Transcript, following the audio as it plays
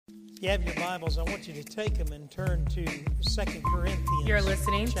If you have your Bibles, I want you to take them and turn to 2 Corinthians. You're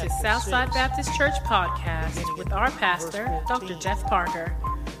listening to Southside 6, Baptist Church Podcast with our pastor, Dr. Jeff Parker.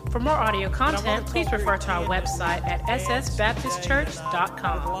 For more audio content, please refer to our website at ssbaptistchurch.com.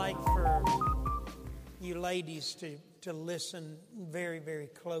 I would like for you ladies to listen very, very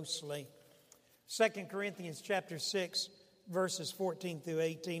closely. 2 Corinthians chapter 6, verses 14 through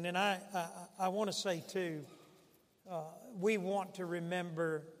 18. And I want to say, too, we want to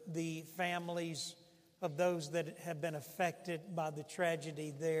remember the families of those that have been affected by the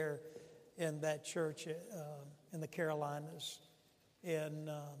tragedy there in that church in the Carolinas. In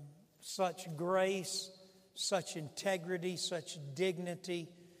such grace, such integrity, such dignity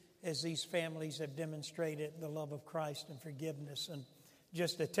as these families have demonstrated the love of Christ and forgiveness. And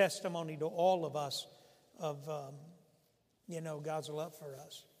just a testimony to all of us of, God's love for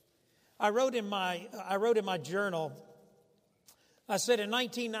us. I wrote in my journal, I said in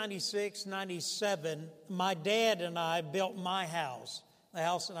 1996, 97, my dad and I built my house, the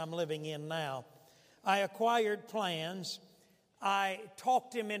house that I'm living in now. I acquired plans. I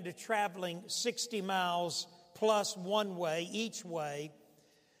talked him into traveling 60 miles plus one way, each way.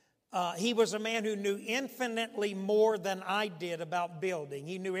 He was a man who knew infinitely more than I did about building.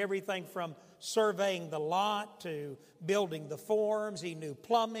 He knew everything from surveying the lot to building the forms. He knew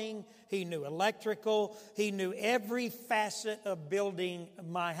plumbing. He knew electrical. He knew every facet of building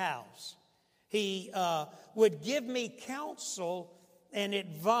my house. He would give me counsel and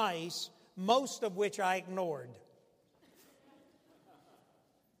advice, most of which I ignored.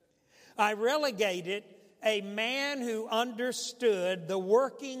 I relegated a man who understood the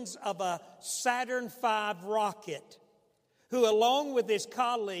workings of a Saturn V rocket, who along with his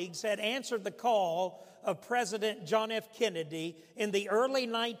colleagues had answered the call of President John F. Kennedy in the early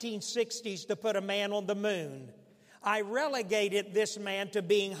 1960s to put a man on the moon. I relegated this man to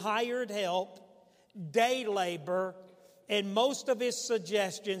being hired help, day labor, and most of his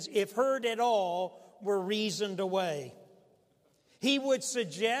suggestions, if heard at all, were reasoned away. He would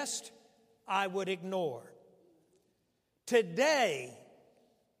suggest, I would ignore. Today,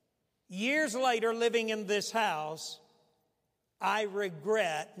 years later living in this house, I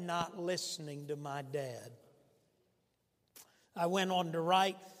regret not listening to my dad. I went on to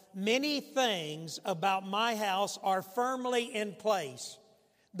write, many things about my house are firmly in place.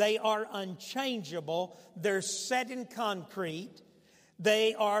 They are unchangeable. They're set in concrete.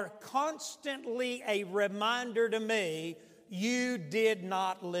 They are constantly a reminder to me, you did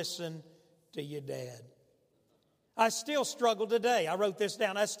not listen to your dad. I still struggle today. I wrote this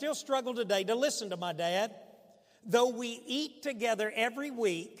down. I still struggle today to listen to my dad. Though we eat together every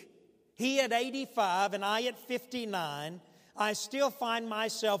week, he at 85 and I at 59, I still find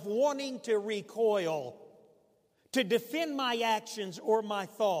myself wanting to recoil, to defend my actions or my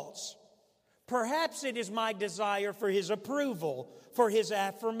thoughts. Perhaps it is my desire for his approval, for his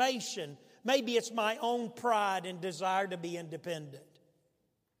affirmation. Maybe it's my own pride and desire to be independent.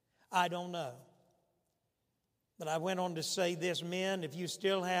 I don't know. But I went on to say this, men, if you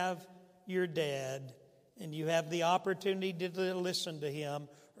still have your dad and you have the opportunity to listen to him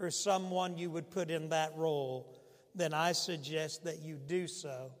or someone you would put in that role, then I suggest that you do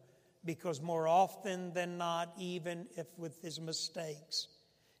so, because more often than not, even if with his mistakes,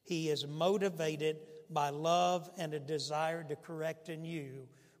 he is motivated by love and a desire to correct in you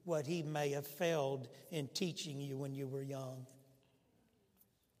what he may have failed in teaching you when you were young.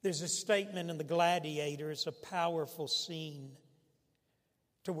 There's a statement in The Gladiator. It's a powerful scene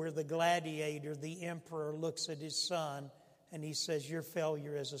to where the gladiator, the emperor, looks at his son and he says, your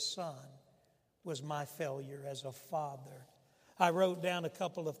failure as a son was my failure as a father. I wrote down a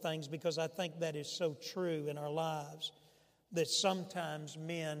couple of things because I think that is so true in our lives, that sometimes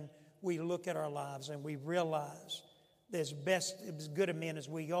men, we look at our lives and we realize that as good a men as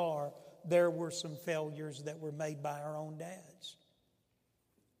we are, there were some failures that were made by our own dads.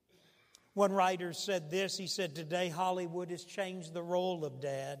 One writer said this, he said, today Hollywood has changed the role of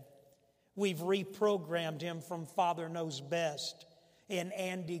dad. We've reprogrammed him from Father Knows Best in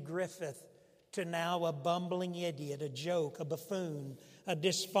Andy Griffith to now a bumbling idiot, a joke, a buffoon, a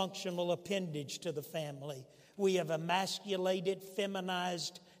dysfunctional appendage to the family. We have emasculated,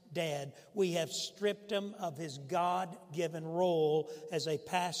 feminized dad. We have stripped him of his God-given role as a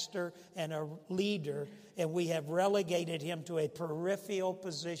pastor and a leader, and we have relegated him to a peripheral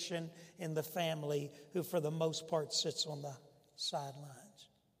position in the family who for the most part sits on the sidelines.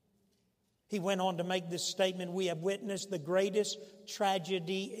 He went on to make this statement, we have witnessed the greatest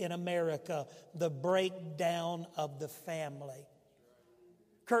tragedy in America, the breakdown of the family.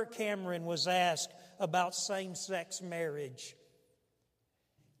 Kirk Cameron was asked about same-sex marriage.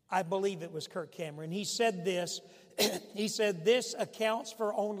 I believe it was Kirk Cameron. He said this. He said, this accounts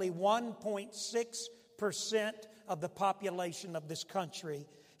for only 1.6% of the population of this country.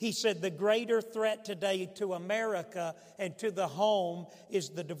 He said the greater threat today to America and to the home is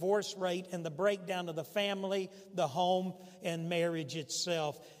the divorce rate and the breakdown of the family, the home, and marriage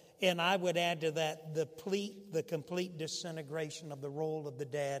itself. And I would add to that the complete disintegration of the role of the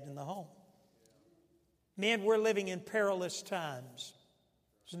dad in the home. Men, we're living in perilous times.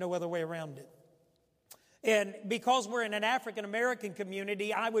 There's no other way around it. And because we're in an African American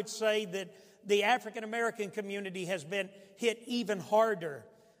community, I would say that the African American community has been hit even harder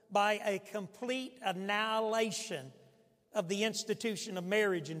by a complete annihilation of the institution of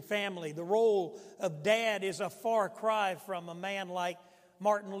marriage and family. The role of dad is a far cry from a man like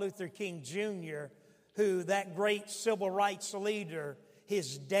Martin Luther King Jr., who, that great civil rights leader,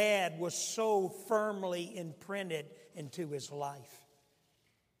 his dad was so firmly imprinted into his life.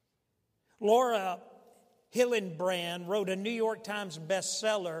 Laura Hillenbrand wrote a New York Times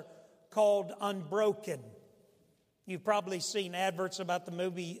bestseller called Unbroken. You've probably seen adverts about the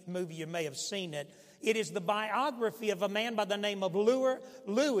movie. You may have seen it. It is the biography of a man by the name of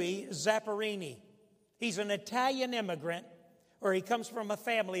Louis Zapparini. He's an Italian immigrant, or he comes from a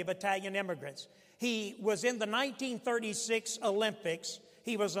family of Italian immigrants. He was in the 1936 Olympics.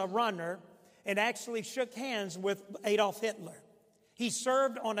 He was a runner and actually shook hands with Adolf Hitler. He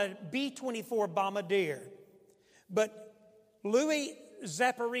served on a B-24 bombardier. But Louis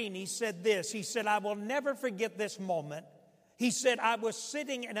Zapparini said this. He said, I will never forget this moment. He said, I was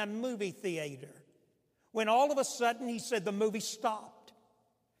sitting in a movie theater when all of a sudden, he said, the movie stopped.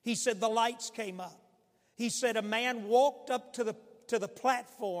 He said, the lights came up. He said, a man walked up to the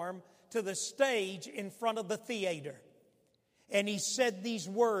platform, to the stage in front of the theater. And he said these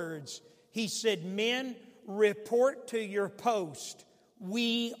words. He said, men, report to your post.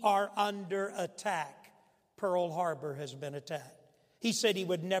 We are under attack. Pearl Harbor has been attacked. He said he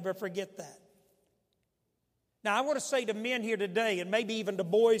would never forget that. Now, I want to say to men here today, and maybe even to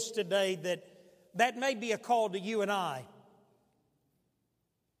boys today, that may be a call to you and I.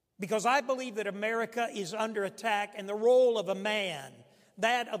 Because I believe that America is under attack, and the role of a man,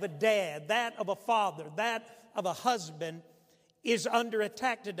 that of a dad, that of a father, that of a husband, is under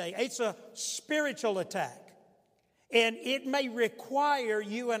attack today. It's a spiritual attack. And it may require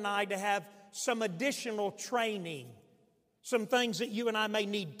you and I to have some additional training. Some things that you and I may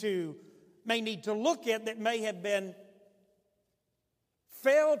need to look at that may have been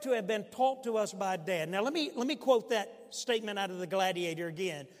failed to have been taught to us by dad. Now let me quote that statement out of the Gladiator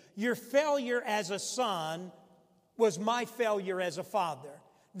again. Your failure as a son was my failure as a father.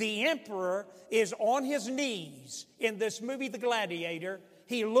 The emperor is on his knees in this movie, The Gladiator.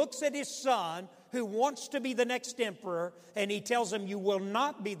 He looks at his son who wants to be the next emperor, and he tells him, you will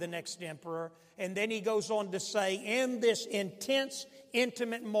not be the next emperor. And then he goes on to say, in this intense,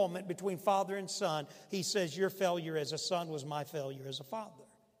 intimate moment between father and son, he says, your failure as a son was my failure as a father.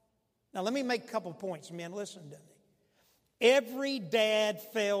 Now, let me make a couple points, men. Listen to me. Every dad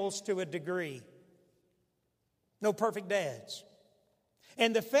fails to a degree. No perfect dads.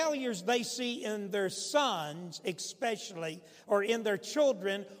 And the failures they see in their sons, especially, or in their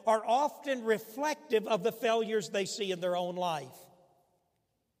children, are often reflective of the failures they see in their own life.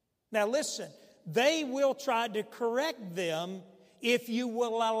 Now listen, they will try to correct them if you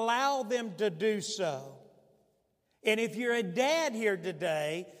will allow them to do so. And if you're a dad here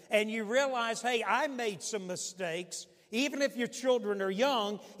today and you realize, hey, I made some mistakes, even if your children are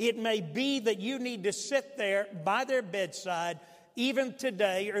young, it may be that you need to sit there by their bedside even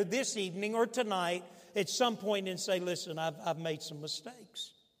today or this evening or tonight at some point and say, listen, I've made some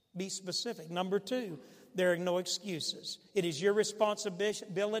mistakes. Be specific. Number two, there are no excuses. It is your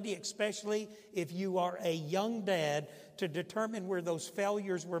responsibility, especially if you are a young dad, to determine where those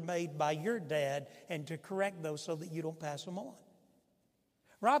failures were made by your dad and to correct those so that you don't pass them on.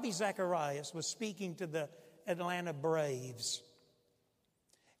 Ravi Zacharias was speaking to the Atlanta Braves.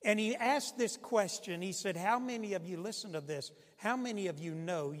 And he asked this question. He said, how many of you, listen to this, how many of you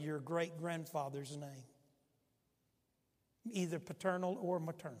know your great-grandfather's name? Either paternal or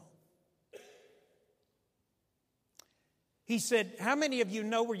maternal. He said, how many of you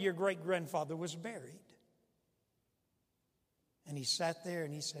know where your great-grandfather was buried? And he sat there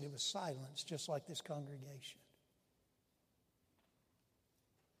and he said it was silence, just like this congregation.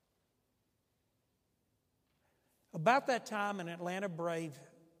 About that time, an Atlanta Brave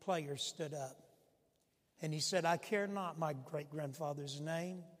player stood up. And he said, I care not my great-grandfather's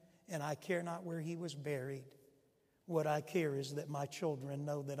name, and I care not where he was buried. What I care is that my children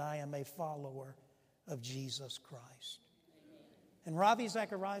know that I am a follower of Jesus Christ. And Ravi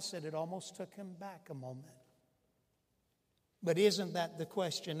Zacharias said it almost took him back a moment. But isn't that the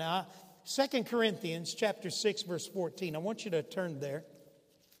question? Now, 2 Corinthians chapter 6, verse 14. I want you to turn there.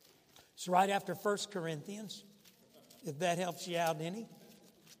 It's right after 1 Corinthians, if that helps you out any.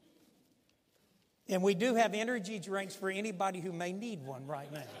 And we do have energy drinks for anybody who may need one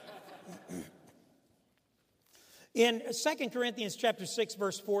right now. In 2 Corinthians chapter 6,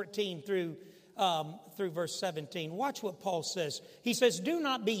 verse 14 through verse 17, watch what Paul says. He says, "Do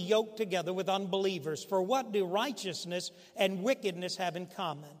not be yoked together with unbelievers, for what do righteousness and wickedness have in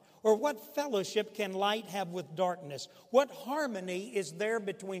common? Or what fellowship can light have with darkness? What harmony is there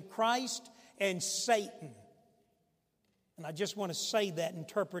between Christ and Satan?" And I just want to say that,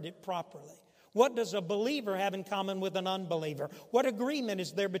 interpret it properly. What does a believer have in common with an unbeliever? What agreement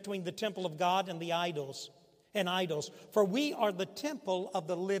is there between the temple of God and the idols? For we are the temple of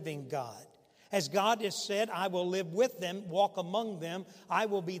the living God. As God has said, "I will live with them, walk among them. I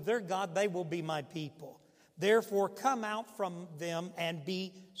will be their God, they will be my people. Therefore, come out from them and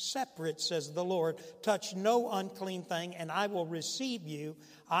be separate, says the Lord. Touch no unclean thing, and I will receive you.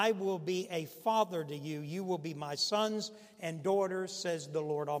 I will be a father to you. You will be my sons and daughters, says the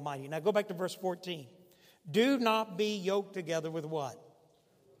Lord Almighty." Now go back to verse 14. Do not be yoked together with what?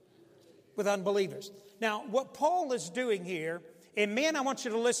 With unbelievers. Now, what Paul is doing here, and men, I want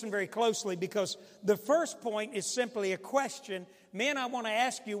you to listen very closely, because the first point is simply a question. Men, I want to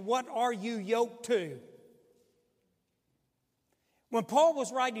ask you, what are you yoked to? When Paul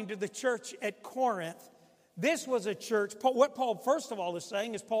was writing to the church at Corinth, this was a church. What Paul, first of all, is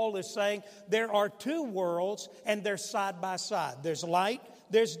saying is Paul is saying there are two worlds and they're side by side. There's light,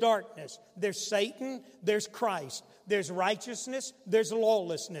 there's darkness. There's Satan, there's Christ. There's righteousness, there's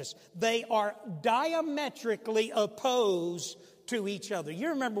lawlessness. They are diametrically opposed to each other. You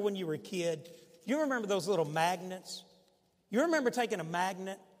remember when you were a kid? You remember those little magnets? You remember taking a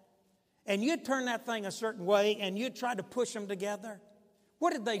magnet and you'd turn that thing a certain way and you'd try to push them together?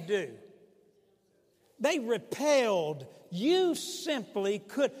 What did they do? They repelled. You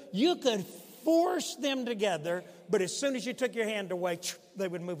could force them together, but as soon as you took your hand away, they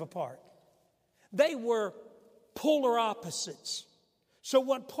would move apart. They were polar opposites. So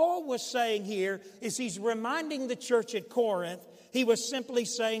what Paul was saying here is he's reminding the church at Corinth, he was simply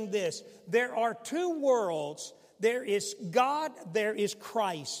saying this: there are two worlds. There is God, there is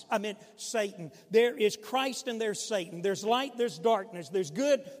Satan. There is Christ and there's Satan. There's light, there's darkness. There's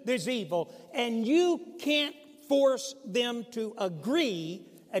good, there's evil. And you can't force them to agree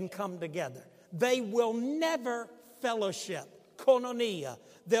and come together. They will never fellowship. Koinonia.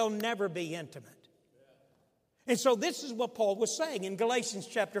 They'll never be intimate. And so this is what Paul was saying. In Galatians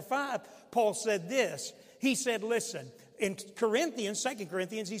chapter 5, Paul said this. He said, listen, in Corinthians, 2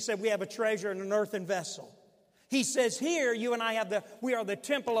 Corinthians, he said we have a treasure in an earthen vessel. He says here, you and I we are the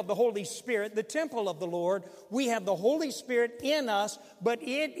temple of the Holy Spirit, the temple of the Lord. We have the Holy Spirit in us, but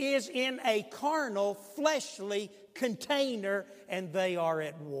it is in a carnal, fleshly container, and they are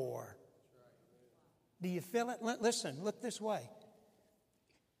at war. Do you feel it? Listen, look this way.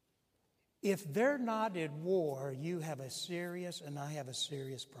 If they're not at war, you have a serious, and I have a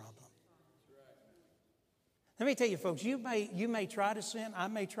serious problem. Let me tell you, folks, you may try to sin, I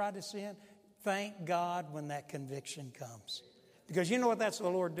may try to sin. Thank God when that conviction comes. Because you know what that's the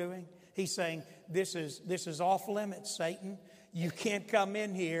Lord doing? He's saying, this is off limits, Satan. You can't come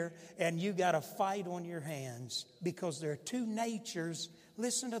in here and you got a fight on your hands, because there are two natures.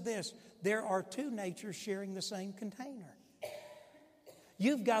 Listen to this. There are two natures sharing the same container.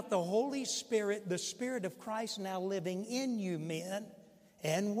 You've got the Holy Spirit, the Spirit of Christ now living in you, men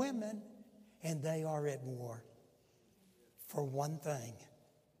and women, and they are at war for one thing: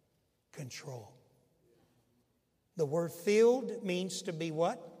 control. The word filled means to be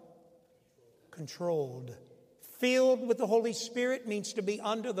what? Controlled. Filled with the Holy Spirit means to be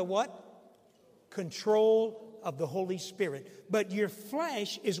under the what? Control of the Holy Spirit. But your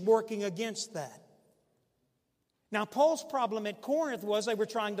flesh is working against that. Now, Paul's problem at Corinth was they were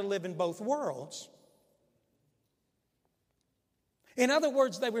trying to live in both worlds. In other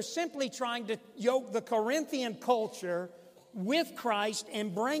words, they were simply trying to yoke the Corinthian culture with Christ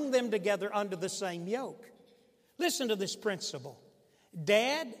and bring them together under the same yoke. Listen to this principle.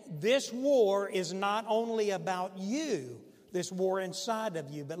 Dad, this war is not only about you, this war inside of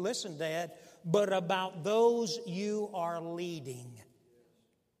you, but listen, Dad, but about those you are leading.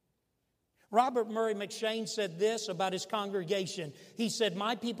 Robert Murray McShane said this about his congregation. He said,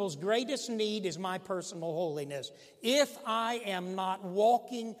 my people's greatest need is my personal holiness. If I am not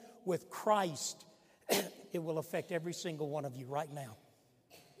walking with Christ, it will affect every single one of you right now.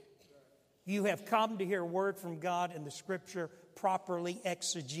 You have come to hear a word from God in the Scripture. properly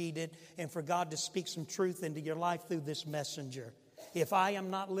exegeted and for God to speak some truth into your life through this messenger. If I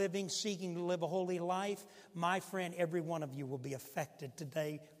am not seeking to live a holy life, my friend, every one of you will be affected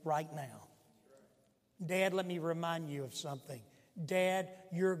today, right now. Dad, let me remind you of something. Dad,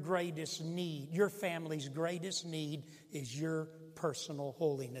 your greatest need, your family's greatest need is your personal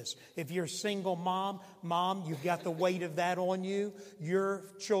holiness. If you're a single mom, you've got the weight of that on you. Your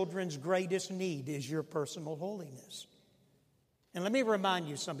children's greatest need is your personal holiness. And let me remind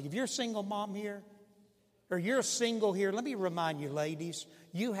you something. If you're a single mom here, or you're single here, let me remind you, ladies,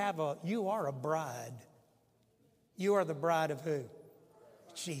 you are a bride. You are the bride of who?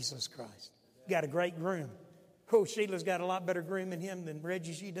 Jesus Christ. You got a great groom. Oh, Sheila's got a lot better groom in him than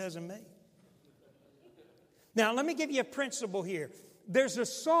Reggie she does in me. Now, let me give you a principle here. There's a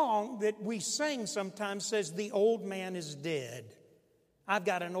song that we sing sometimes says, the old man is dead. I've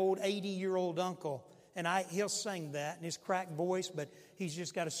got an old 80-year-old uncle, and he'll sing that in his cracked voice, but he's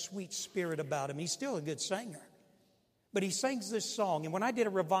just got a sweet spirit about him. He's still a good singer. But he sings this song, and when I did a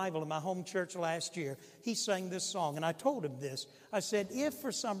revival in my home church last year, he sang this song, and I told him this. I said, if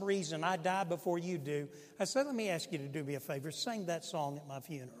for some reason I die before you do, I said, let me ask you to do me a favor, sing that song at my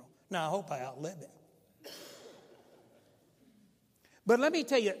funeral. Now, I hope I outlive him. But let me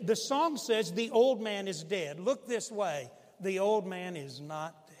tell you, the song says the old man is dead. Look this way. The old man is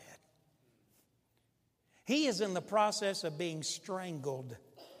not dead. He is in the process of being strangled.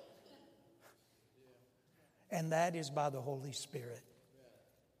 And that is by the Holy Spirit.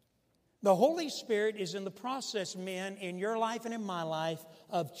 The Holy Spirit is in the process, men, in your life and in my life,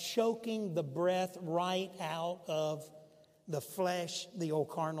 of choking the breath right out of the flesh, the old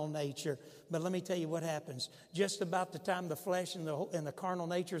carnal nature. But let me tell you what happens. Just about the time the flesh and the carnal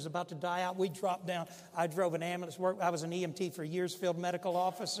nature is about to die out, we drop down. I drove an ambulance work. I was an EMT for years, field medical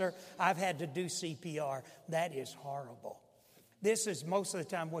officer. I've had to do CPR. That is horrible. This is most of the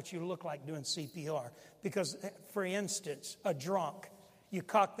time what you look like doing CPR. Because, for instance, a drunk, you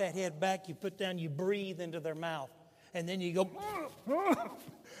cock that head back, you put down, you breathe into their mouth, and then you go,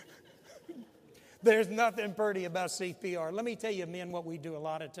 There's nothing pretty about CPR. Let me tell you, men, what we do a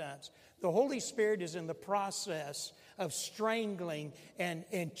lot of times. The Holy Spirit is in the process of strangling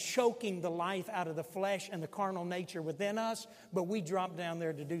and choking the life out of the flesh and the carnal nature within us, but we drop down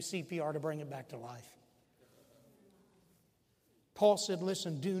there to do CPR to bring it back to life. Paul said,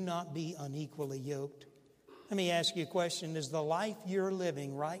 listen, do not be unequally yoked. Let me ask you a question. Is the life you're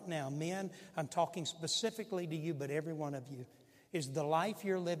living right now, men, I'm talking specifically to you, but every one of you, is the life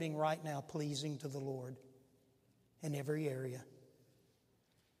you're living right now pleasing to the Lord in every area?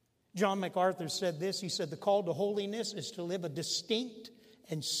 John MacArthur said this. He said, the call to holiness is to live a distinct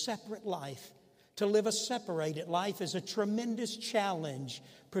and separate life. To live a separated life is a tremendous challenge,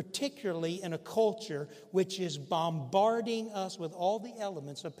 particularly in a culture which is bombarding us with all the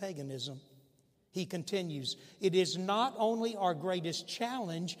elements of paganism. He continues, it is not only our greatest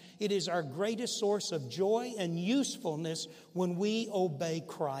challenge, it is our greatest source of joy and usefulness when we obey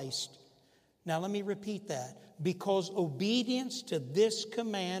Christ. Now let me repeat that. Because obedience to this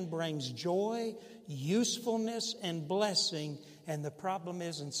command brings joy, usefulness, and blessing. And the problem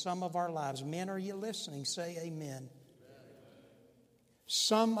is in some of our lives, men, are you listening? Say amen.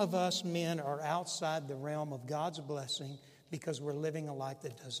 Some of us men are outside the realm of God's blessing because we're living a life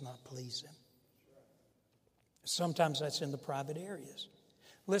that does not please Him. Sometimes that's in the private areas.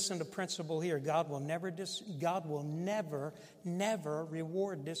 Listen to principle here. God will never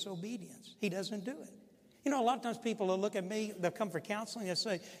reward disobedience. He doesn't do it. You know, a lot of times people will look at me, they'll come for counseling, they'll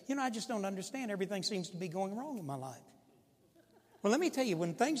say, I just don't understand. Everything seems to be going wrong in my life. Well, let me tell you,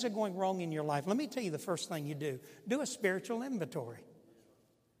 when things are going wrong in your life, let me tell you the first thing you do. Do a spiritual inventory.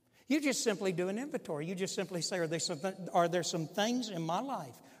 You just simply do an inventory. You just simply say, are there some things in my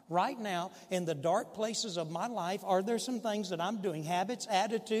life right now, in the dark places of my life, are there some things that I'm doing, habits,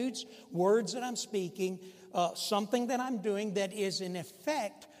 attitudes, words that I'm speaking, something that I'm doing that is in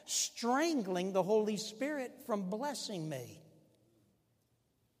effect strangling the Holy Spirit from blessing me?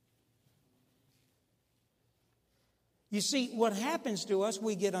 You see, what happens to us,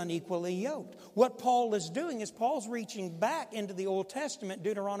 we get unequally yoked. What Paul is doing is Paul's reaching back into the Old Testament,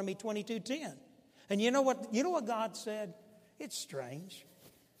 Deuteronomy 22:10. And you know what God said? It's strange.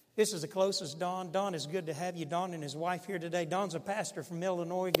 This is the closest Don. Don, is good to have you. Don and his wife here today. Don's a pastor from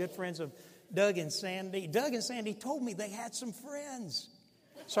Illinois, good friends of Doug and Sandy. Doug and Sandy told me they had some friends.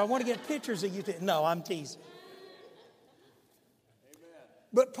 So I want to get pictures of you. No, I'm teasing.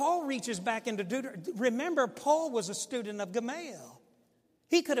 But Paul reaches back into Deuteronomy. Remember, Paul was a student of Gamaliel.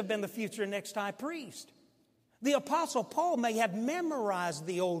 He could have been the future next high priest. The Apostle Paul may have memorized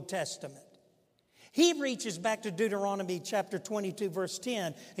the Old Testament. He reaches back to Deuteronomy chapter 22, verse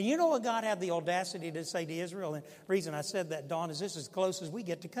 10. And you know what God had the audacity to say to Israel? And the reason I said that, Don, is this is as close as we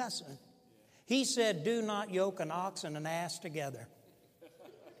get to cussing. He said, do not yoke an ox and an ass together.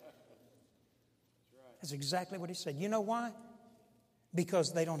 That's exactly what he said. You know why?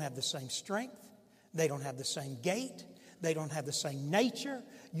 Because they don't have the same strength. They don't have the same gait. They don't have the same nature.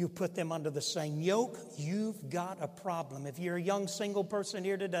 You put them under the same yoke, you've got a problem. If you're a young single person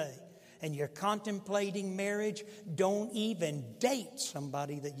here today and you're contemplating marriage, don't even date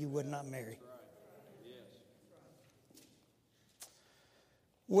somebody that you would not marry.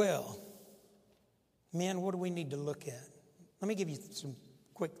 Well, men, what do we need to look at? Let me give you some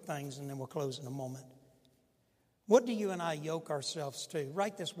quick things and then we'll close in a moment. What do you and I yoke ourselves to?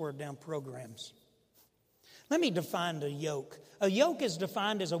 Write this word down, programs. Let me define a yoke. A yoke is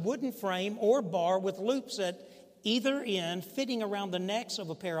defined as a wooden frame or bar with loops at either end fitting around the necks of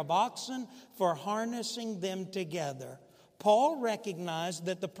a pair of oxen for harnessing them together. Paul recognized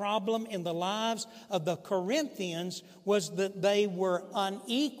that the problem in the lives of the Corinthians was that they were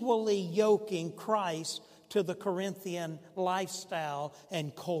unequally yoking Christ to the Corinthian lifestyle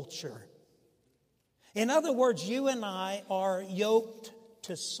and culture. In other words, you and I are yoked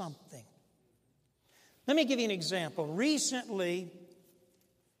to something. Let me give you an example. Recently,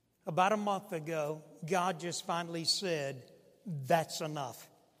 about a month ago, God just finally said, that's enough.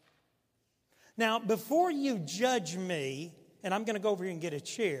 Now, before you judge me, and I'm going to go over here and get a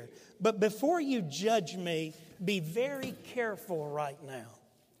chair, but before you judge me, be very careful right now.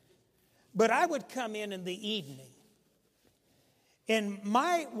 But I would come in the evening, and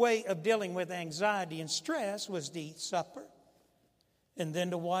my way of dealing with anxiety and stress was to eat supper and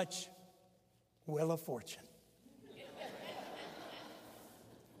then to watch Wheel of Fortune.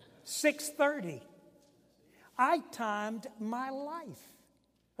 6:30. I timed my life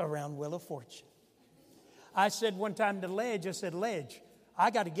around Wheel of Fortune. I said one time to Ledge, I said, Ledge,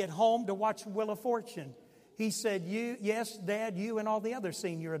 I got to get home to watch Wheel of Fortune. He said, yes, Dad, you and all the other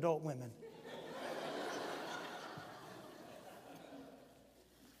senior adult women.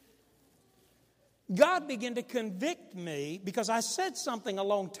 God began to convict me because I said something a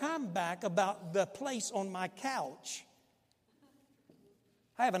long time back about the place on my couch.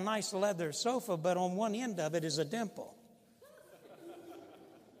 I have a nice leather sofa, but on one end of it is a dimple.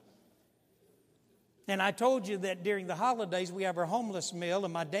 And I told you that during the holidays we have our homeless meal,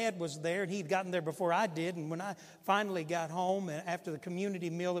 and my dad was there, and he'd gotten there before I did. And when I finally got home, and after the community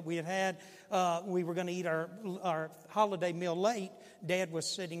meal that we had, we were going to eat our holiday meal late. Dad was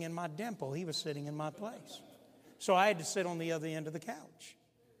sitting in my dimple. He was sitting in my place. So I had to sit on the other end of the couch.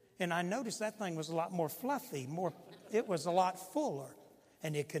 And I noticed that thing was a lot more fluffy, it was a lot fuller.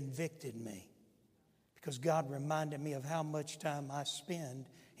 And it convicted me because God reminded me of how much time I spend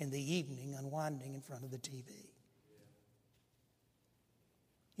in the evening unwinding in front of the TV.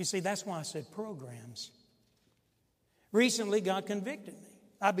 You see, that's why I said programs. Recently, God convicted me.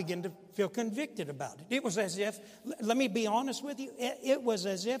 I began to feel convicted about it. It was as if, let me be honest with you, it was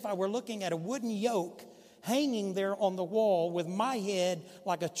as if I were looking at a wooden yoke hanging there on the wall with my head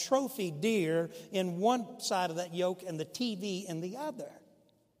like a trophy deer in one side of that yoke and the TV in the other.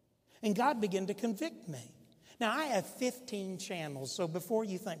 And God began to convict me. Now, I have 15 channels, so before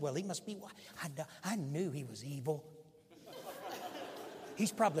you think, well, he must be, I knew he was evil.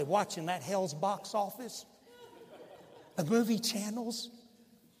 He's probably watching that Hell's Box Office, the movie channels.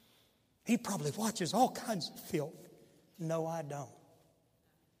 He probably watches all kinds of filth. No, I don't.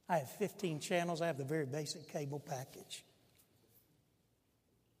 I have 15 channels. I have the very basic cable package.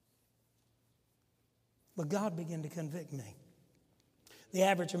 But God began to convict me. The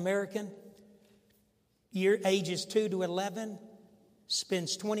average American, ages 2 to 11,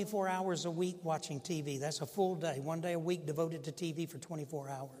 spends 24 hours a week watching TV. That's a full day, one day a week devoted to TV for 24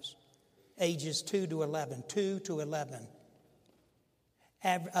 hours. Ages 2 to 11, 2 to 11.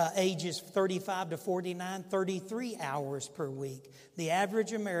 Ages 35 to 49, 33 hours per week. The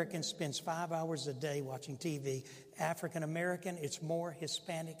average American spends 5 hours a day watching TV. African American, it's more.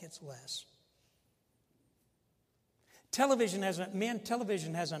 Hispanic, it's less. Television has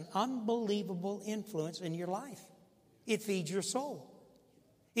an unbelievable influence in your life. It feeds your soul.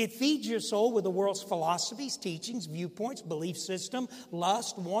 It feeds your soul with the world's philosophies, teachings, viewpoints, belief system,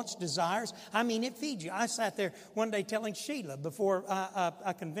 lust, wants, desires. I mean, it feeds you. I sat there one day telling Sheila before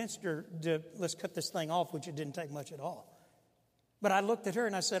I convinced her to let's cut this thing off, which it didn't take much at all. But I looked at her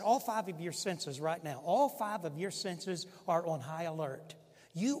and I said, all 5 of your senses right now, all 5 of your senses are on high alert.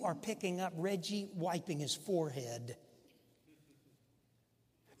 You are picking up Reggie wiping his forehead.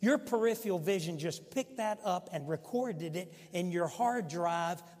 Your peripheral vision just picked that up and recorded it in your hard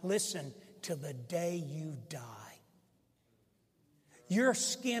drive. Listen, till the day you die. Your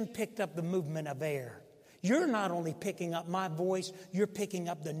skin picked up the movement of air. You're not only picking up my voice, you're picking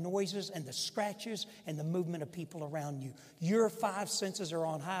up the noises and the scratches and the movement of people around you. Your 5 senses are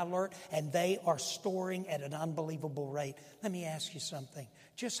on high alert, and they are storing at an unbelievable rate. Let me ask you something.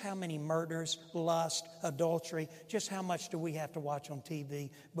 Just how many murders, lust, adultery, just how much do we have to watch on TV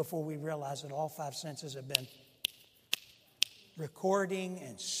before we realize that all 5 senses have been recording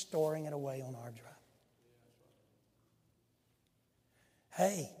and storing it away on our drive?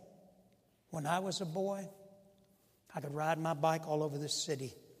 Hey, when I was a boy, I could ride my bike all over this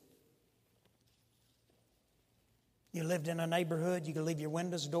city. You lived in a neighborhood, you could leave your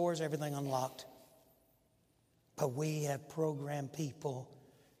windows, doors, everything unlocked. But we have programmed people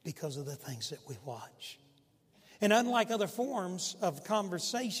because of the things that we watch. And unlike other forms of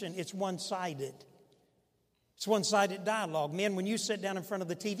conversation, it's one-sided. It's one-sided dialogue. Men, when you sit down in front of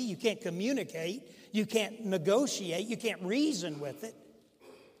the TV, you can't communicate, you can't negotiate, you can't reason with it.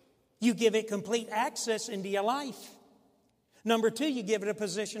 You give it complete access into your life. Number 2, you give it a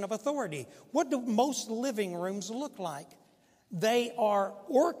position of authority. What do most living rooms look like? They are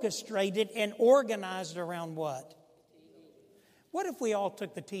orchestrated and organized around what? What if we all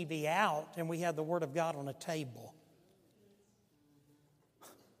took the TV out and we had the Word of God on a table?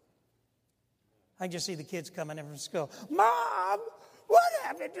 I just see the kids coming in from school. Mom, what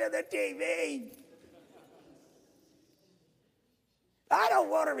happened to the TV? I don't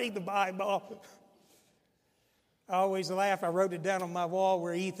want to read the Bible. I always laugh. I wrote it down on my wall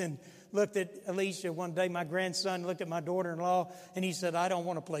where Ethan looked at Alicia one day. My grandson looked at my daughter-in-law, and he said, I don't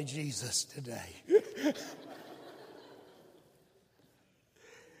want to play Jesus today.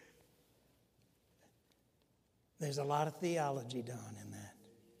 There's a lot of theology done in that.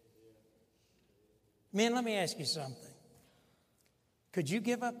 Men, let me ask you something. Could you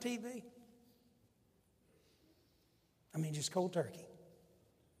give up TV? I mean, just cold turkey.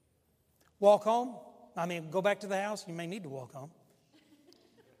 Walk home? I mean, go back to the house. You may need to walk home.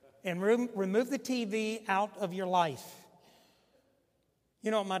 And remove the TV out of your life. You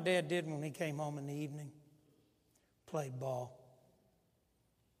know what my dad did when he came home in the evening? Played ball.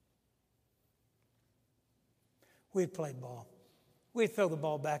 We'd play ball. We'd throw the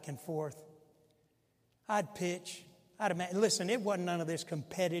ball back and forth. I'd pitch. Listen, it wasn't none of this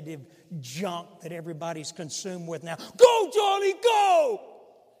competitive junk that everybody's consumed with now. Go, Johnny, go!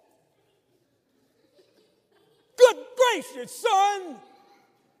 Good gracious, son!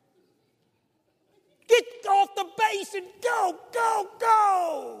 Get off the base and go, go,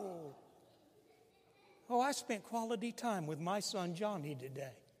 go! Oh, I spent quality time with my son Johnny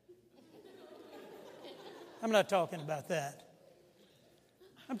today. I'm not talking about that.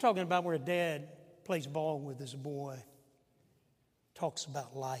 I'm talking about where dad plays ball with his boy, talks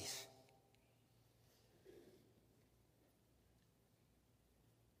about life.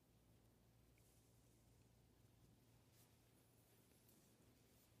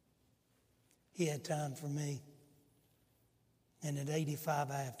 He had time for me. And at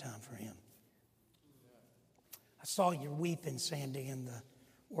 85, I have time for him. I saw you weeping, Sandy, in the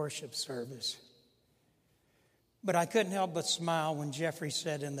worship service. But I couldn't help but smile when Jeffrey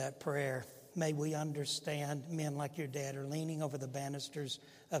said in that prayer, may we understand men like your dad are leaning over the banisters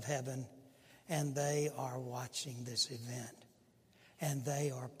of heaven, and they are watching this event. And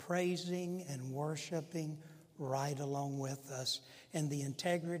they are praising and worshiping right along with us. And the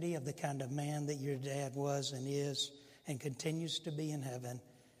integrity of the kind of man that your dad was and is and continues to be in heaven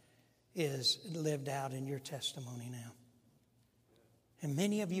is lived out in your testimony now. And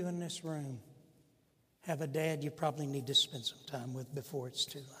many of you in this room have a dad you probably need to spend some time with before it's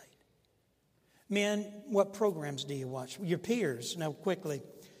too late. Men, what programs do you watch? Your peers. Now, quickly,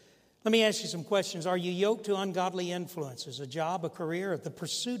 let me ask you some questions. Are you yoked to ungodly influences, a job, a career, or the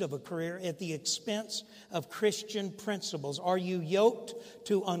pursuit of a career at the expense of Christian principles? Are you yoked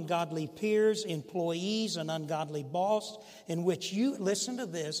to ungodly peers, employees, an ungodly boss, in which you, listen to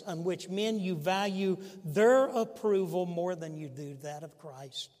this, on which men you value their approval more than you do that of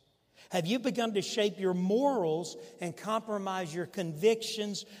Christ? Have you begun to shape your morals and compromise your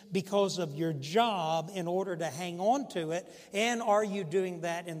convictions because of your job in order to hang on to it? And are you doing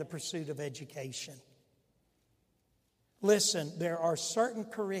that in the pursuit of education? Listen, there are certain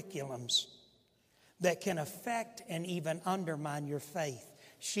curriculums that can affect and even undermine your faith.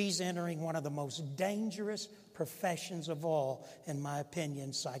 She's entering one of the most dangerous professions of all, in my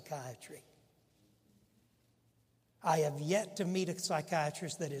opinion, psychiatry. I have yet to meet a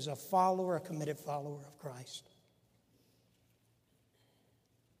psychiatrist that is a follower, a committed follower of Christ.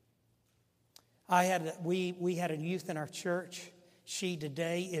 We had a youth in our church. She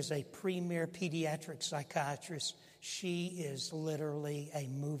today is a premier pediatric psychiatrist. She is literally a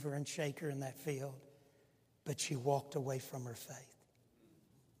mover and shaker in that field. But she walked away from her faith.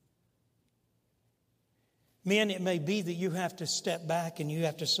 Men, it may be that you have to step back and you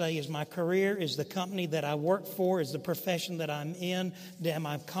have to say, is my career, is the company that I work for, is the profession that I'm in, am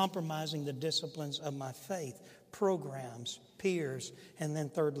I compromising the disciplines of my faith? Programs, peers, and then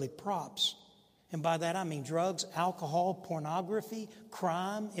thirdly, props. And by that I mean drugs, alcohol, pornography,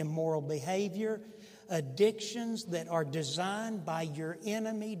 crime, immoral behavior, addictions that are designed by your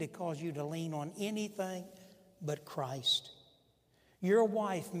enemy to cause you to lean on anything but Christ. Your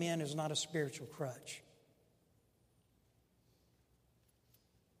wife, men, is not a spiritual crutch.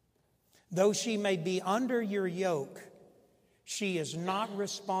 Though she may be under your yoke, she is not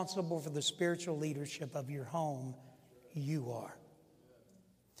responsible for the spiritual leadership of your home. You are.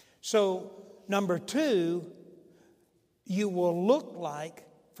 So, number two, you will look like,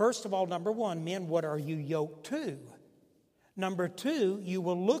 first of all, number one, men, what are you yoked to? Number two, you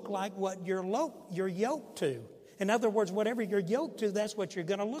will look like what you're yoked to. In other words, whatever you're yoked to, that's what you're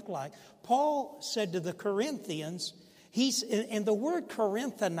going to look like. Paul said to the Corinthians, and the word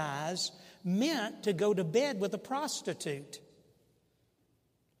Corinthianize meant to go to bed with a prostitute.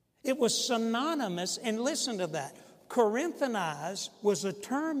 It was synonymous, and listen to that. Corinthianize was a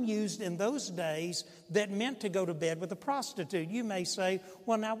term used in those days that meant to go to bed with a prostitute. You may say,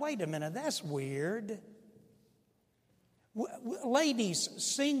 well, now wait a minute, that's weird. Ladies,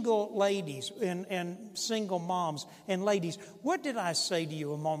 single ladies and single moms and ladies, what did I say to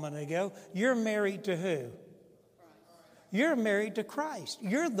you a moment ago? You're married to who? You're married to Christ.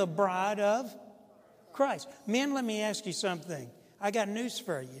 You're the bride of Christ. Men, let me ask you something. I got news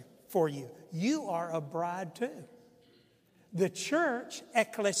for you. You are a bride too. The church,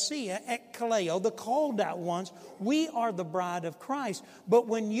 ecclesia, ekkaleo, the called out ones, we are the bride of Christ. But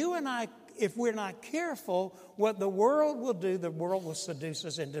when you and I, if we're not careful, what the world will do, the world will seduce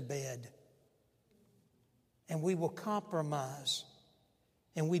us into bed. And we will compromise.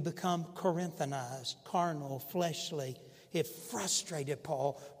 And we become Corinthianized, carnal, fleshly. It frustrated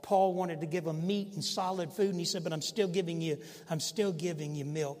Paul. Paul wanted to give him meat and solid food, and he said, but I'm still giving you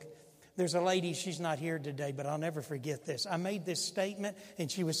milk. There's a lady, she's not here today, but I'll never forget this. I made this statement, and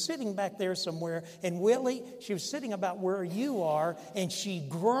she was sitting back there somewhere, and Willie, she was sitting about where you are, and she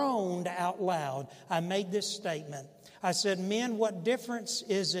groaned out loud. I made this statement. I said, men, what difference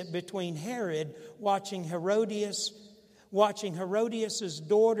is it between Herod watching Herodias'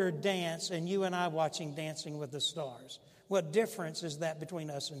 daughter dance and you and I watching Dancing with the Stars? What difference is that between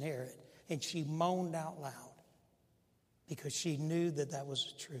us and Herod? And she moaned out loud because she knew that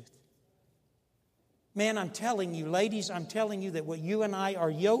was the truth. Man, I'm telling you, ladies, I'm telling you that what you and I are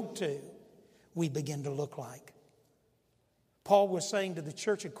yoked to, we begin to look like. Paul was saying to the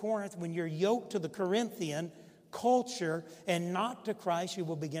church of Corinth, when you're yoked to the Corinthian culture and not to Christ, you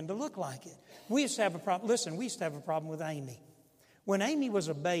will begin to look like it. We used to have a problem. Listen, we used to have a problem with Amy. When Amy was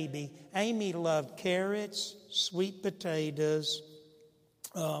a baby, Amy loved carrots, sweet potatoes,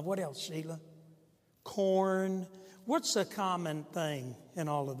 what else, Sheila? Corn. What's the common thing in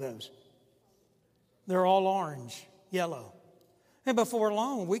all of those? They're all orange, yellow. And before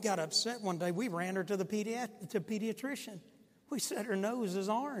long, we got upset one day. We ran her to the pediatrician. We said her nose is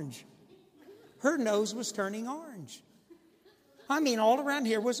orange. Her nose was turning orange. I mean, all around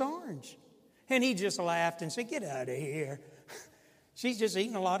here was orange. And he just laughed and said, get out of here. She's just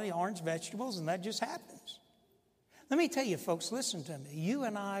eating a lot of orange vegetables, and that just happens. Let me tell you, folks, listen to me. You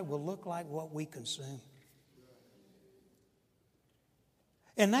and I will look like what we consume.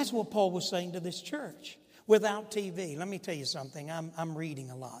 And that's what Paul was saying to this church. Without TV, let me tell you something. I'm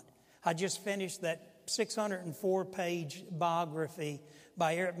reading a lot. I just finished that 604-page biography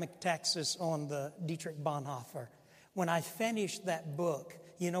by Eric McTaxis on the Dietrich Bonhoeffer. When I finished that book,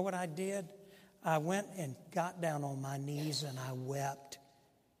 you know what I did? I went and got down on my knees and I wept.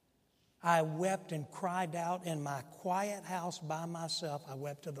 I wept and cried out in my quiet house by myself. I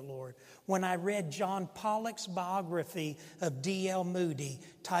wept to the Lord. When I read John Pollock's biography of D.L. Moody,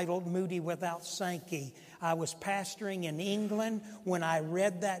 titled Moody Without Sankey, I was pastoring in England. When I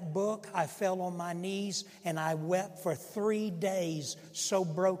read that book, I fell on my knees and I wept for 3 days, so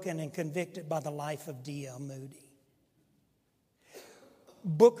broken and convicted by the life of D.L. Moody.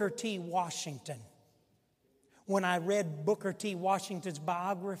 Booker T. Washington. When I read Booker T. Washington's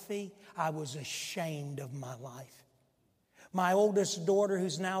biography, I was ashamed of my life. My oldest daughter,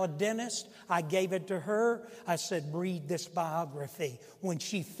 who's now a dentist, I gave it to her. I said, read this biography. When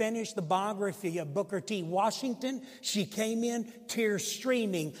she finished the biography of Booker T. Washington, she came in, tears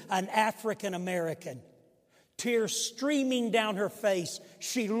streaming, an African American. tears streaming down her face,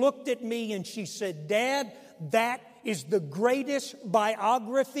 she looked at me and she said, "Dad, that is the greatest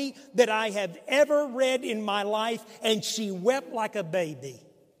biography that I have ever read in my life." And she wept like a baby.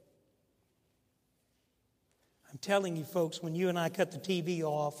 I'm telling you, folks, when you and I cut the TV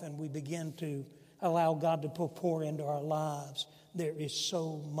off and we begin to allow God to pour into our lives, there is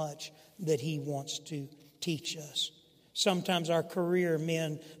so much that He wants to teach us. Sometimes our career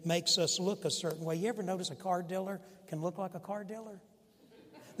men makes us look a certain way. You ever notice a car dealer can look like a car dealer?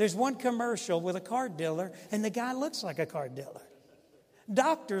 There's one commercial with a car dealer, and the guy looks like a car dealer.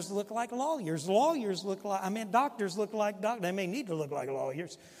 Doctors look like lawyers. Doctors look like doctors. They may need to look like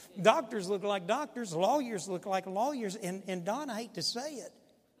lawyers. Doctors look like doctors. Lawyers look like lawyers. And Don, I hate to say it,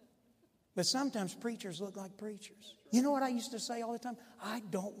 but sometimes preachers look like preachers. You know what I used to say all the time? I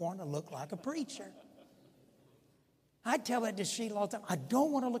don't want to look like a preacher. I tell that to Sheila all the time. I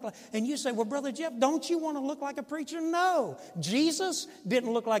don't want to look like... And you say, well, Brother Jeff, don't you want to look like a preacher? No. Jesus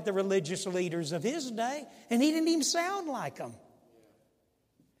didn't look like the religious leaders of His day, and He didn't even sound like them.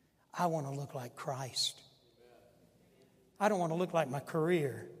 I want to look like Christ. I don't want to look like my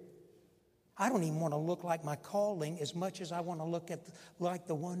career. I don't even want to look like my calling as much as I want to look like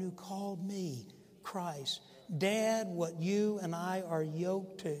the one who called me, Christ. Dad, what you and I are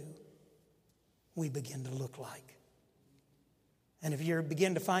yoked to, we begin to look like. And if you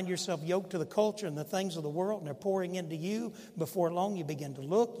begin to find yourself yoked to the culture and the things of the world and they're pouring into you, before long you begin to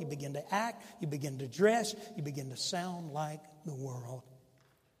look, you begin to act, you begin to dress, you begin to sound like the world.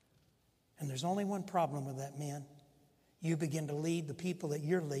 And there's only one problem with that, men. You begin to lead the people that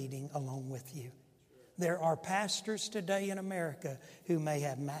you're leading along with you. There are pastors today in America who may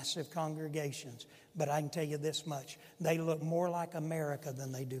have massive congregations, but I can tell you this much. They look more like America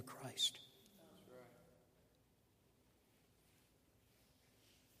than they do Christ.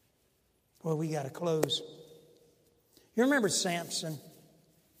 Well, we got to close. You remember Samson?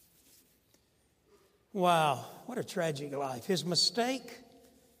 Wow, what a tragic life. His mistake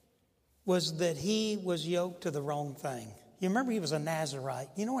was that he was yoked to the wrong thing. You remember he was a Nazirite.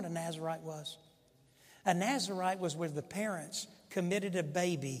 You know what a Nazirite was? A Nazirite was where the parents committed a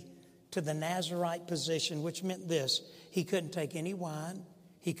baby to the Nazirite position, which meant this: he couldn't take any wine,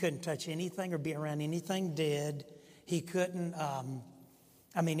 he couldn't touch anything or be around anything dead, he couldn't...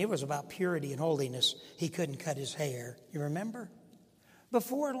 it was about purity and holiness. He couldn't cut his hair. You remember?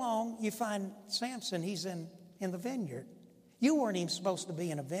 Before long, you find Samson, he's in the vineyard. You weren't even supposed to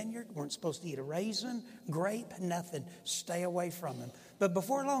be in a vineyard. Weren't supposed to eat a raisin, grape, nothing. Stay away from him. But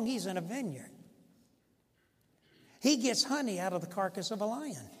before long, he's in a vineyard. He gets honey out of the carcass of a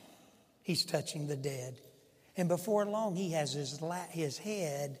lion. He's touching the dead. And before long, he has his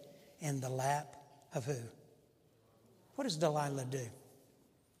head in the lap of who? What does Delilah do?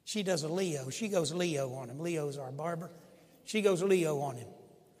 She does a Leo. She goes Leo on him. Leo's our barber. She goes Leo on him.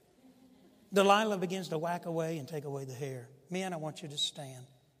 Delilah begins to whack away and take away the hair. Men, I want you to stand.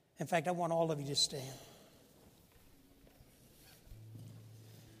 In fact, I want all of you to stand.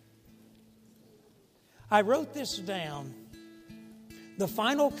 I wrote this down. The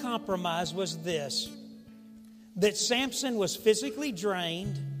final compromise was this: that Samson was physically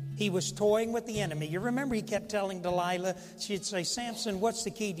drained. He was toying with the enemy. You remember he kept telling Delilah, she'd say, Samson, what's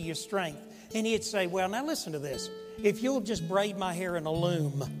the key to your strength? And he'd say, well, now listen to this. If you'll just braid my hair in a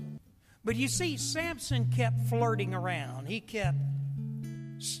loom. But you see, Samson kept flirting around. He kept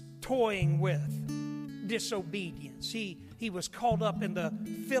toying with disobedience. He was caught up in the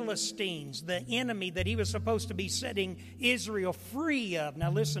Philistines, the enemy that he was supposed to be setting Israel free of. Now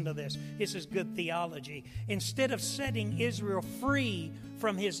listen to this. This is good theology. Instead of setting Israel free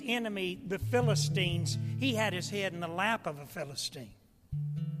from his enemy, the Philistines, he had his head in the lap of a Philistine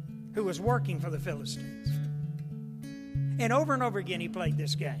who was working for the Philistines. And over again he played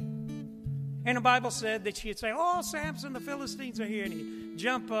this game. And the Bible said that she'd say, oh, Samson, the Philistines are here. And he'd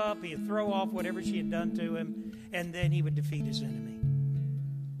jump up, he'd throw off whatever she had done to him, and then he would defeat his enemy.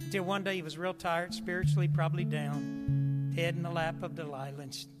 Until one day he was real tired, spiritually probably down, head in the lap of Delilah,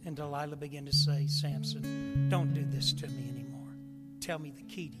 and Delilah began to say, Samson, don't do this to me anymore. Tell me the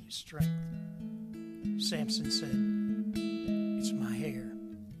key to your strength. Samson said, it's my hair.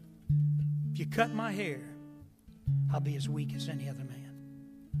 If you cut my hair, I'll be as weak as any other man.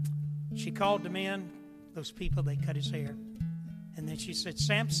 She called the men, those people, they cut his hair. And then she said,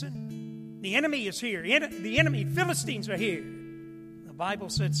 Samson, the enemy is here. The enemy, Philistines are here. The Bible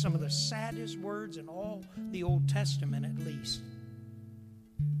said some of the saddest words in all the Old Testament, at least.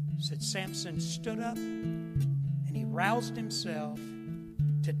 It said Samson stood up and he roused himself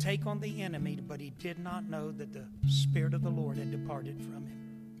to take on the enemy, but he did not know that the Spirit of the Lord had departed from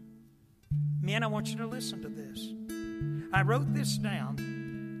him. Men, I want you to listen to this. I wrote this down.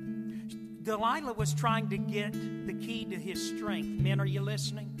 Delilah was trying to get the key to his strength. Men, are you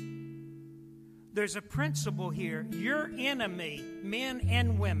listening? There's a principle here. Your enemy, men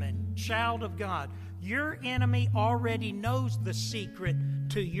and women, child of God, your enemy already knows the secret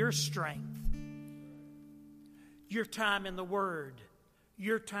to your strength. Your time in the Word,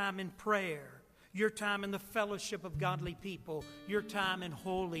 your time in prayer, your time in the fellowship of godly people, your time in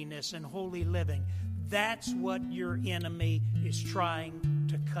holiness and holy living. That's what your enemy is trying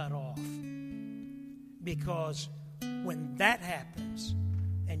to cut off. Because when that happens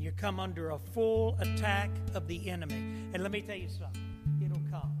and you come under a full attack of the enemy, and let me tell you something, it'll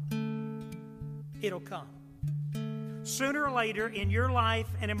come. It'll come. Sooner or later in your life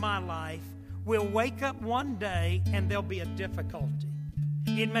and in my life, we'll wake up one day and there'll be a difficulty.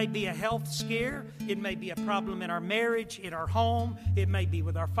 It may be a health scare. It may be a problem in our marriage, in our home. It may be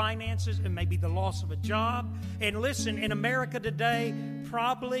with our finances. It may be the loss of a job. And listen, in America today,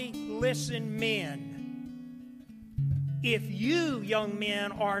 probably listen, men. If you, young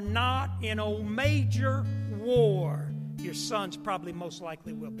men, are not in a major war, your sons probably most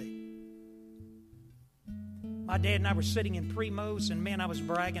likely will be. My dad and I were sitting in Primo's, and man, I was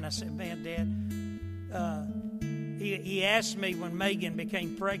bragging. I said, man, Dad, he asked me when Megan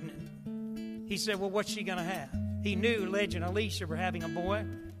became pregnant. He said, well, what's she going to have? He knew Ledge and Alicia were having a boy.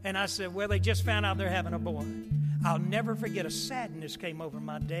 And I said, well, they just found out they're having a boy. I'll never forget, a sadness came over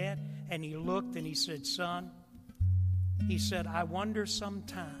my dad, and he looked and he said, son, he said, I wonder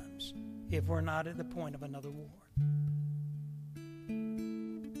sometimes if we're not at the point of another war.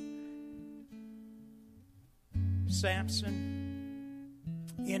 Samson,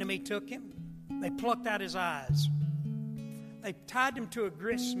 the enemy took him. They plucked out his eyes. They tied him to a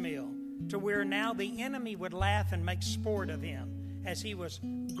grist mill to where now the enemy would laugh and make sport of him as he was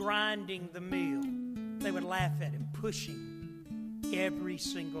grinding the mill. They would laugh at him, push him every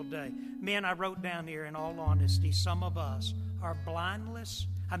single day. Men, I wrote down here, in all honesty, some of us are blindless.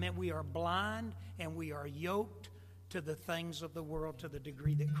 We are blind and we are yoked to the things of the world to the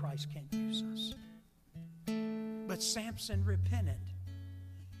degree that Christ can't use us. But Samson repented.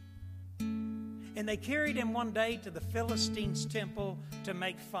 And they carried him one day to the Philistines' temple to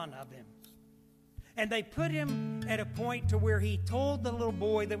make fun of him. And they put him at a point to where he told the little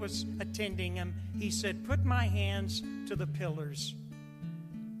boy that was attending him, he said, put my hands to the pillars.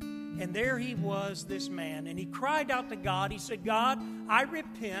 And there he was, this man, and he cried out to God. He said, God, I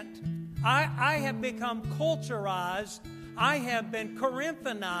repent. I have become culturized. I have been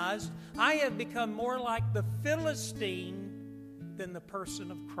Corinthianized. I have become more like the Philistine than the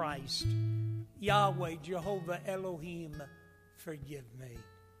person of Christ. Yahweh, Jehovah Elohim, forgive me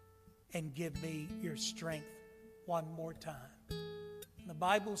and give me your strength one more time. The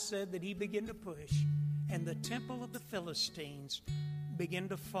Bible said that he began to push, and the temple of the Philistines began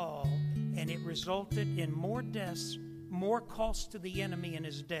to fall, and it resulted in more deaths, more cost to the enemy in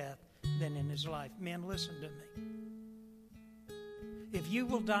his death than in his life. Men, listen to me. If you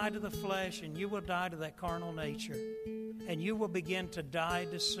will die to the flesh and you will die to that carnal nature, and you will begin to die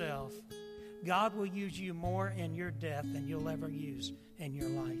to self, God will use you more in your death than you'll ever use in your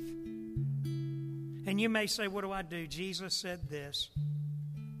life. And you may say, what do I do? Jesus said this.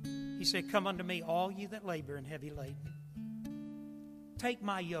 He said, come unto me, all you that labor and heavy laden. Take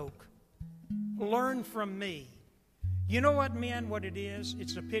my yoke. Learn from me. You know what, men, what it is?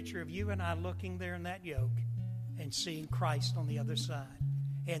 It's a picture of you and I looking there in that yoke and seeing Christ on the other side.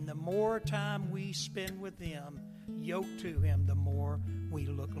 And the more time we spend with Him, yoked to Him, the more we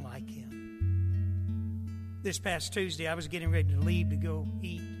look like Him. This past Tuesday, I was getting ready to leave to go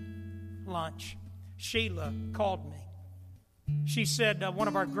eat lunch. Sheila called me. She said, one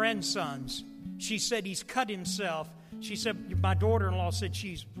of our grandsons, she said he's cut himself. She said, my daughter-in-law said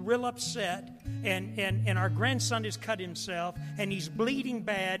she's real upset, and our grandson has cut himself, and he's bleeding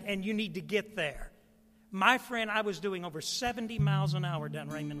bad, and you need to get there. My friend, I was doing over 70 miles an hour down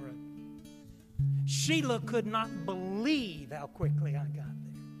Raymond Road. Sheila could not believe how quickly I got there.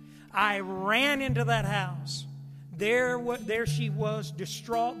 I ran into that house. There she was,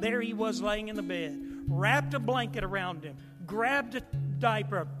 distraught. There he was laying in the bed. Wrapped a blanket around him, grabbed a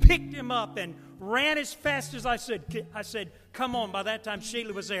diaper, picked him up, and ran as fast as I said, come on. By that time,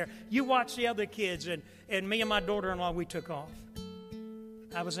 Sheila was there. You watch the other kids, and me and my daughter-in-law, we took off.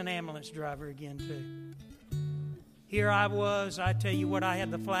 I was an ambulance driver again, too. Here I was. I tell you what, I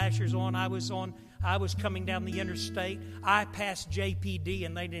had the flashers on. I was coming down the interstate. I passed JPD,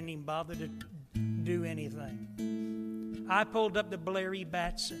 and they didn't even bother to do anything. I pulled up to Blair E.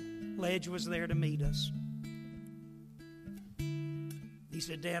 Batson. Ledge was there to meet us. He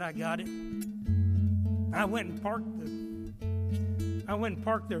said, Dad, I got it. I went and parked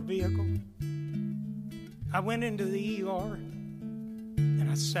their vehicle. I went into the ER and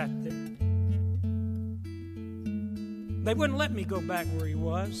I sat there. They wouldn't let me go back where he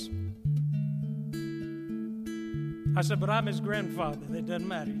was. I said, but I'm his grandfather. It doesn't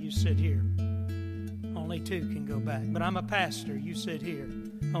matter. You sit here. Only 2 can go back. But I'm a pastor. You sit here.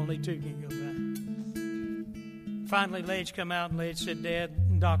 Only 2 can go back. Finally, Ledge come out and Ledge said,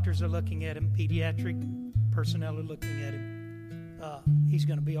 Dad, doctors are looking at him. Pediatric personnel are looking at him. He's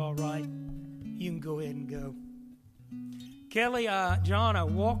going to be all right. You can go ahead and go. Kelly, John, I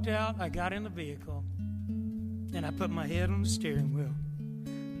walked out. I got in the vehicle. And I put my head on the steering wheel.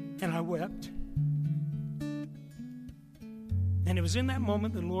 And I wept. And it was in that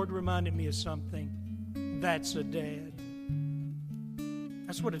moment the Lord reminded me of something. That's a dad.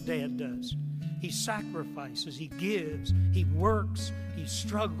 That's what a dad does. He sacrifices, he gives, he works, he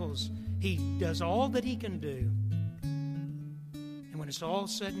struggles, he does all that he can do. And when it's all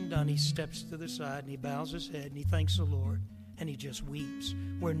said and done, he steps to the side and he bows his head and he thanks the Lord and he just weeps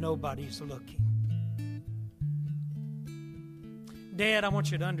where nobody's looking. Dad, I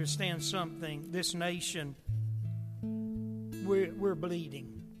want you to understand something. This nation, we're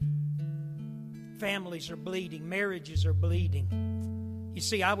bleeding. Families are bleeding. Marriages are bleeding. You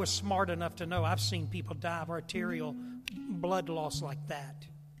see, I was smart enough to know I've seen people die of arterial blood loss like that.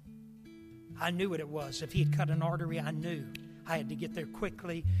 I knew what it was. If he had cut an artery, I knew I had to get there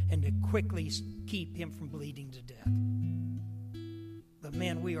quickly and to quickly keep him from bleeding to death. But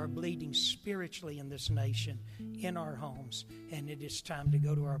man, we are bleeding spiritually in this nation, in our homes, and it is time to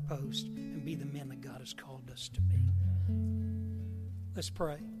go to our post and be the men that God has called us to be. Let's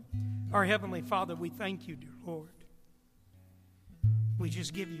pray. Our Heavenly Father, we thank you, dear Lord. We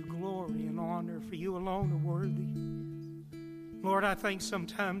just give you glory and honor, for you alone are worthy. Lord, I think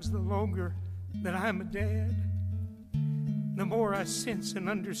sometimes the longer that I'm a dad, the more I sense and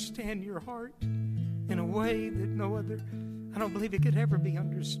understand your heart in a way that no other, I don't believe it could ever be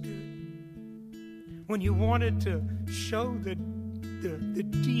understood. When you wanted to show the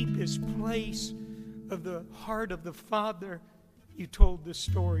deepest place of the heart of the Father, you told the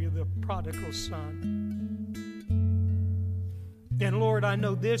story of the prodigal son. And Lord, I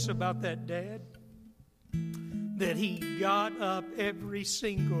know this about that dad, that he got up every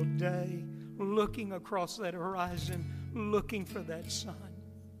single day looking across that horizon, looking for that son.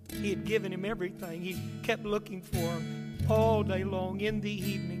 He had given him everything. He kept looking for him all day long, in the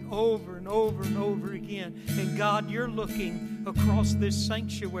evening, over and over and over again. And God, you're looking across this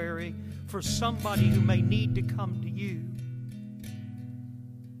sanctuary for somebody who may need to come to you.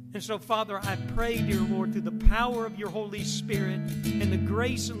 And so, Father, I pray, dear Lord, through the power of your Holy Spirit and the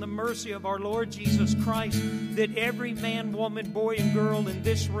grace and the mercy of our Lord Jesus Christ, that every man, woman, boy, and girl in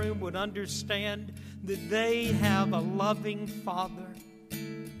this room would understand that they have a loving Father.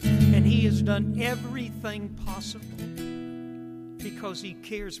 And He has done everything possible because He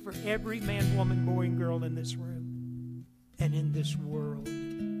cares for every man, woman, boy, and girl in this room and in this world.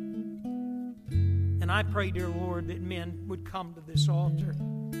 And I pray, dear Lord, that men would come to this altar.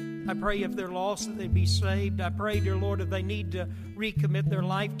 I pray if they're lost that they'd be saved. I pray, dear Lord, if they need to recommit their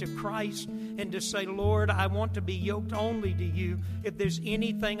life to Christ and to say, Lord, I want to be yoked only to you. If there's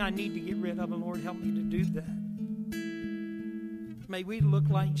anything I need to get rid of, and Lord, help me to do that. May we look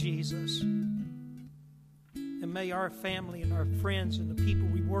like Jesus. And may our family and our friends and the people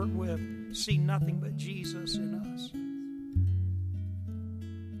we work with see nothing but Jesus in us.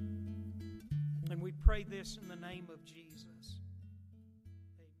 And we pray this in the name of Jesus.